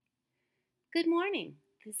Good morning.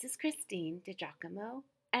 This is Christine DiGiacomo,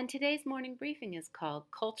 and today's morning briefing is called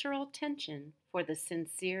Cultural Tension for the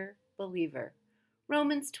Sincere Believer.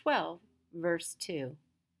 Romans 12, verse 2.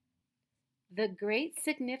 The great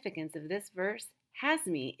significance of this verse has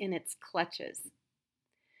me in its clutches.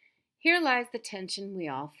 Here lies the tension we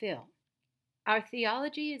all feel. Our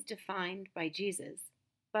theology is defined by Jesus,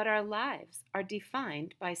 but our lives are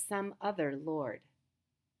defined by some other Lord.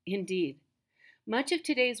 Indeed, much of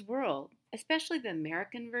today's world, especially the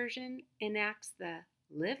American version, enacts the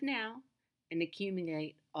live now and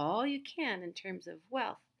accumulate all you can in terms of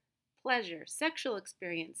wealth, pleasure, sexual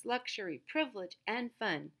experience, luxury, privilege, and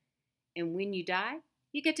fun. And when you die,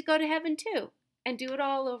 you get to go to heaven too and do it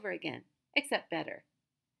all over again, except better.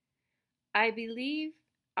 I believe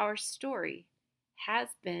our story has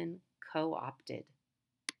been co opted.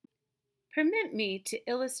 Permit me to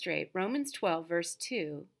illustrate Romans 12, verse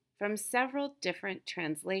 2, from several different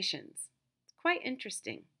translations. It's quite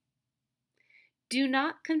interesting. Do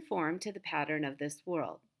not conform to the pattern of this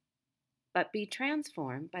world, but be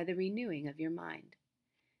transformed by the renewing of your mind.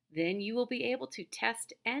 Then you will be able to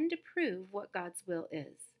test and approve what God's will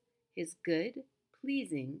is, his good,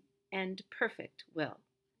 pleasing, and perfect will.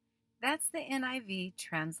 That's the NIV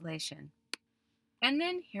translation. And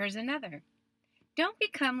then here's another. Don't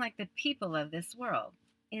become like the people of this world.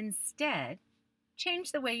 Instead,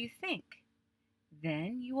 change the way you think.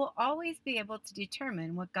 Then you will always be able to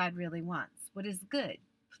determine what God really wants, what is good,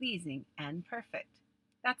 pleasing, and perfect.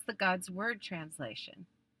 That's the God's Word translation.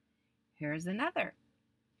 Here's another.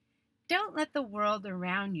 Don't let the world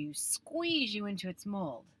around you squeeze you into its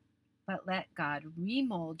mold, but let God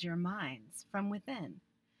remold your minds from within,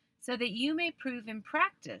 so that you may prove in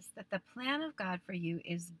practice that the plan of God for you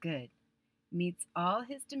is good, meets all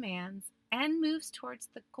his demands, and moves towards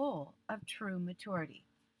the goal of true maturity.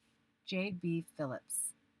 J.B.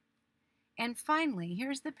 Phillips. And finally,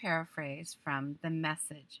 here's the paraphrase from the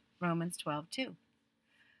Message, Romans 12:2.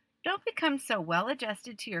 Don't become so well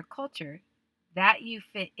adjusted to your culture that you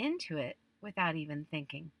fit into it without even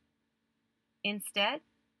thinking. Instead,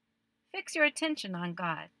 fix your attention on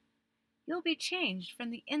God. You'll be changed from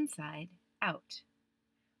the inside out.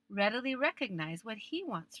 Readily recognize what He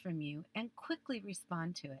wants from you and quickly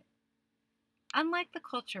respond to it. Unlike the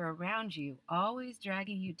culture around you, always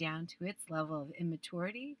dragging you down to its level of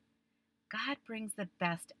immaturity, God brings the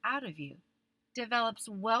best out of you, develops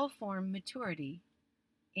well-formed maturity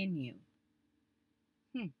in you.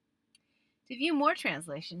 To view more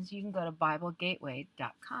translations, you can go to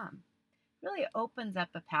BibleGateway.com. Really opens up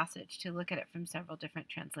a passage to look at it from several different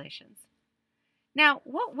translations. Now,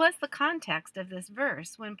 what was the context of this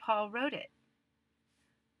verse when Paul wrote it?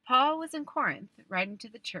 Paul was in Corinth, writing to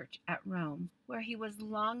the church at Rome, where he was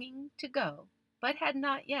longing to go, but had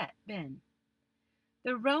not yet been.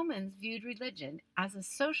 The Romans viewed religion as a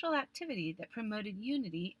social activity that promoted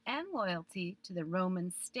unity and loyalty to the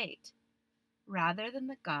Roman state, rather than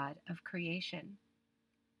the God of creation.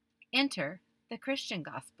 Enter the Christian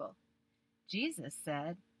gospel. Jesus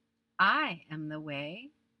said, I am the way,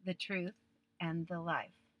 the truth, and the life.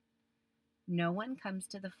 No one comes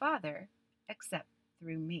to the Father except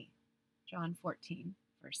through me. John 14,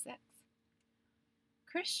 verse 6.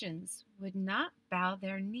 Christians would not bow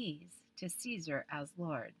their knees to Caesar as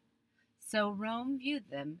Lord, so Rome viewed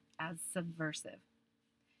them as subversive.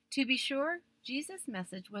 To be sure, Jesus'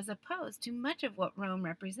 message was opposed to much of what Rome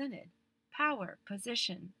represented: power,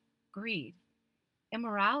 position, greed,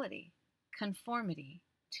 immorality, conformity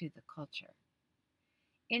to the culture.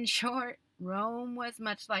 In short, Rome was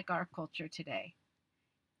much like our culture today,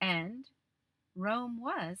 and Rome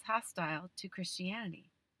was hostile to Christianity.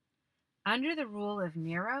 Under the rule of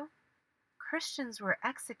Nero, Christians were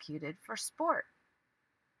executed for sport.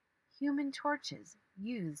 Human torches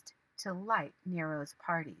used to light Nero's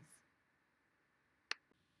parties.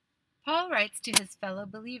 Paul writes to his fellow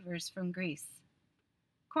believers from Greece.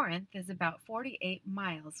 Corinth is about 48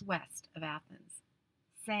 miles west of Athens,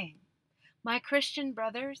 saying, My Christian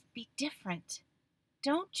brothers, be different.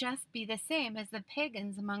 Don't just be the same as the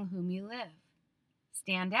pagans among whom you live.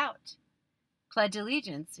 Stand out. Pledge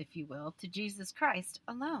allegiance, if you will, to Jesus Christ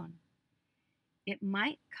alone. It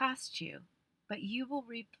might cost you, but you will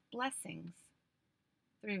reap blessings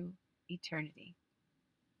through eternity.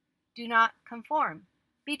 Do not conform.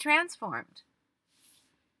 Be transformed.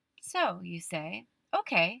 So, you say,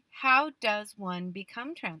 okay, how does one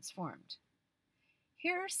become transformed?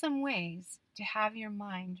 Here are some ways to have your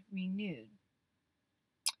mind renewed.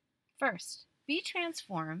 First, be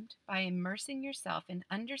transformed by immersing yourself in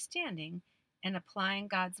understanding and applying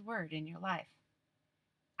God's Word in your life.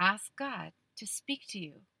 Ask God to speak to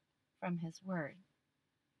you from His Word.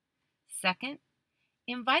 Second,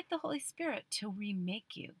 invite the Holy Spirit to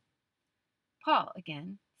remake you. Paul,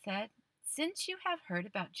 again, said, "Since you have heard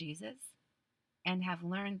about Jesus and have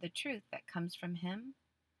learned the truth that comes from him,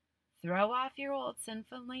 throw off your old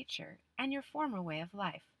sinful nature and your former way of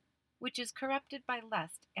life, which is corrupted by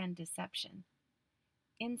lust and deception.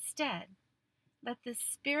 Instead, let the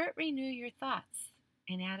Spirit renew your thoughts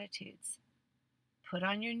and attitudes. Put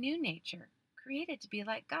on your new nature, created to be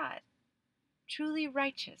like God, truly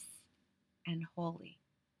righteous and holy."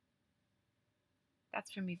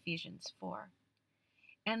 That's from Ephesians 4.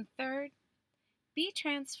 And third, be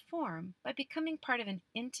transformed by becoming part of an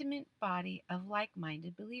intimate body of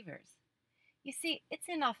like-minded believers. You see, it's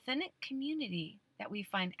in authentic community that we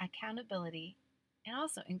find accountability and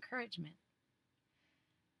also encouragement.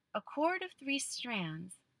 A cord of three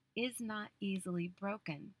strands is not easily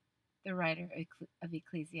broken, the writer of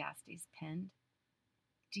Ecclesiastes penned.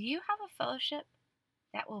 Do you have a fellowship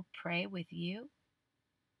that will pray with you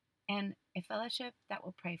and a fellowship that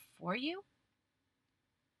will pray for you?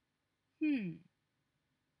 Do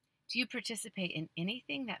you participate in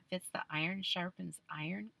anything that fits the iron sharpens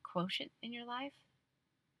iron quotient in your life?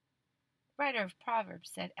 The writer of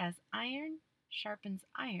Proverbs said, "As iron sharpens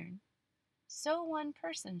iron, so one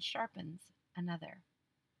person sharpens another."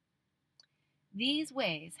 These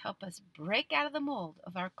ways help us break out of the mold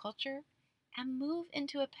of our culture and move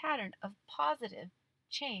into a pattern of positive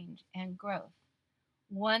change and growth,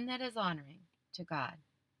 one that is honoring to God.